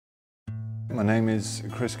My name is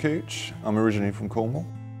Chris Cooch. I'm originally from Cornwall.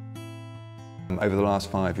 Over the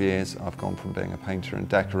last 5 years I've gone from being a painter and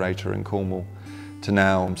decorator in Cornwall to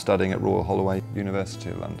now I'm studying at Royal Holloway, University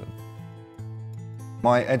of London.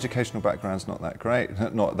 My educational background's not that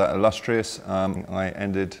great, not that illustrious. I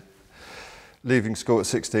ended leaving school at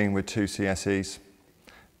 16 with 2 CSEs,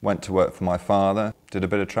 went to work for my father, did a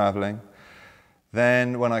bit of travelling.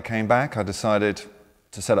 Then when I came back I decided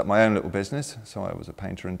to set up my own little business, so I was a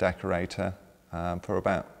painter and decorator for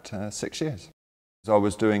about 6 years. So I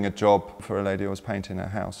was doing a job for a lady who was painting her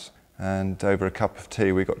house, and over a cup of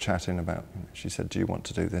tea we got chatting about, she said, "Do you want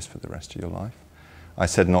to do this for the rest of your life?" I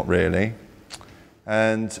said, "Not really."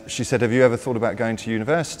 And she said, "Have you ever thought about going to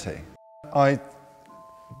university?" I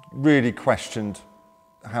really questioned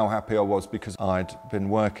how happy I was because I'd been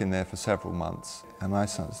working there for several months, and I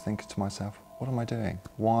started thinking to myself, what am I doing?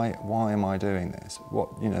 Why am I doing this?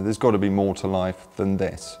 There's got to be more to life than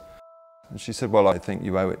this. And she said, "Well, I think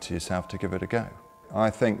you owe it to yourself to give it a go."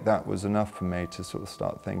 I think that was enough for me to sort of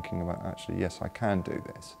start thinking about, actually, yes, I can do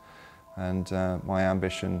this. And my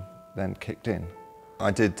ambition then kicked in.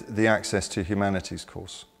 I did the Access to Humanities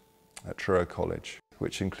course at Truro College,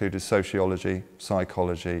 which included sociology,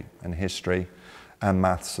 psychology and history, and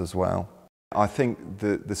maths as well. I think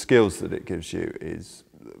the skills that it gives you is,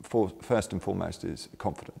 first and foremost, is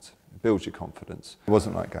confidence. It builds your confidence. It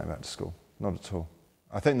wasn't like going back to school, not at all.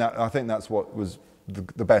 I think that's what was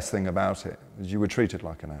the best thing about it, is you were treated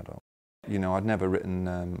like an adult. I'd never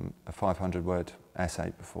written a 500-word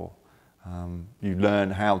essay before. You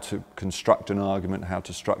learn how to construct an argument, how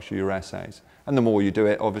to structure your essays. And the more you do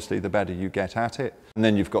it, obviously, the better you get at it. And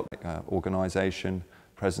then you've got organisation,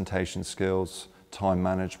 presentation skills, time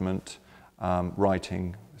management,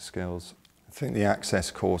 writing skills. I think the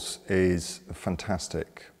Access course is a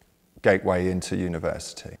fantastic gateway into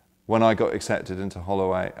university. When I got accepted into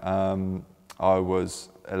Holloway, I was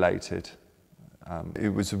elated.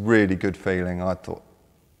 It was a really good feeling. I thought,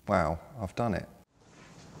 wow, I've done it.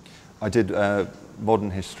 I did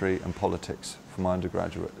modern history and politics for my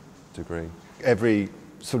undergraduate degree. Every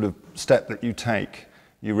sort of step that you take,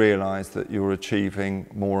 you realise that you're achieving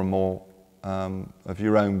more and more of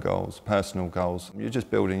your own goals, personal goals. You're just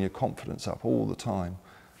building your confidence up all the time.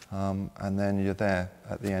 And then you're there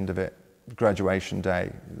at the end of it. Graduation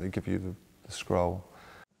day, they give you the scroll.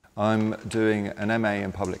 I'm doing an MA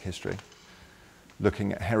in public history,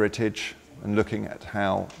 looking at heritage and looking at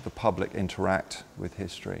how the public interact with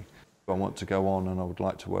history. I want to go on and I would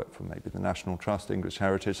like to work for maybe the National Trust, English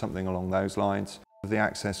Heritage, something along those lines. The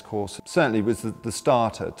Access course certainly was the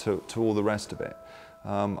starter to all the rest of it.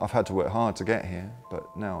 I've had to work hard to get here,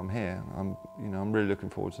 but now I'm here. I'm really looking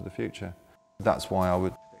forward to the future. That's why I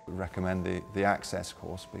would recommend the Access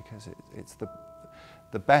course, because it's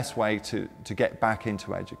the best way to get back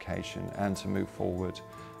into education and to move forward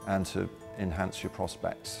and to enhance your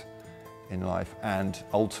prospects in life, and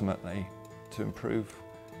ultimately to improve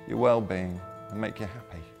your well-being and make you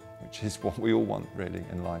happy, which is what we all want really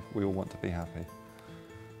in life. We all want to be happy.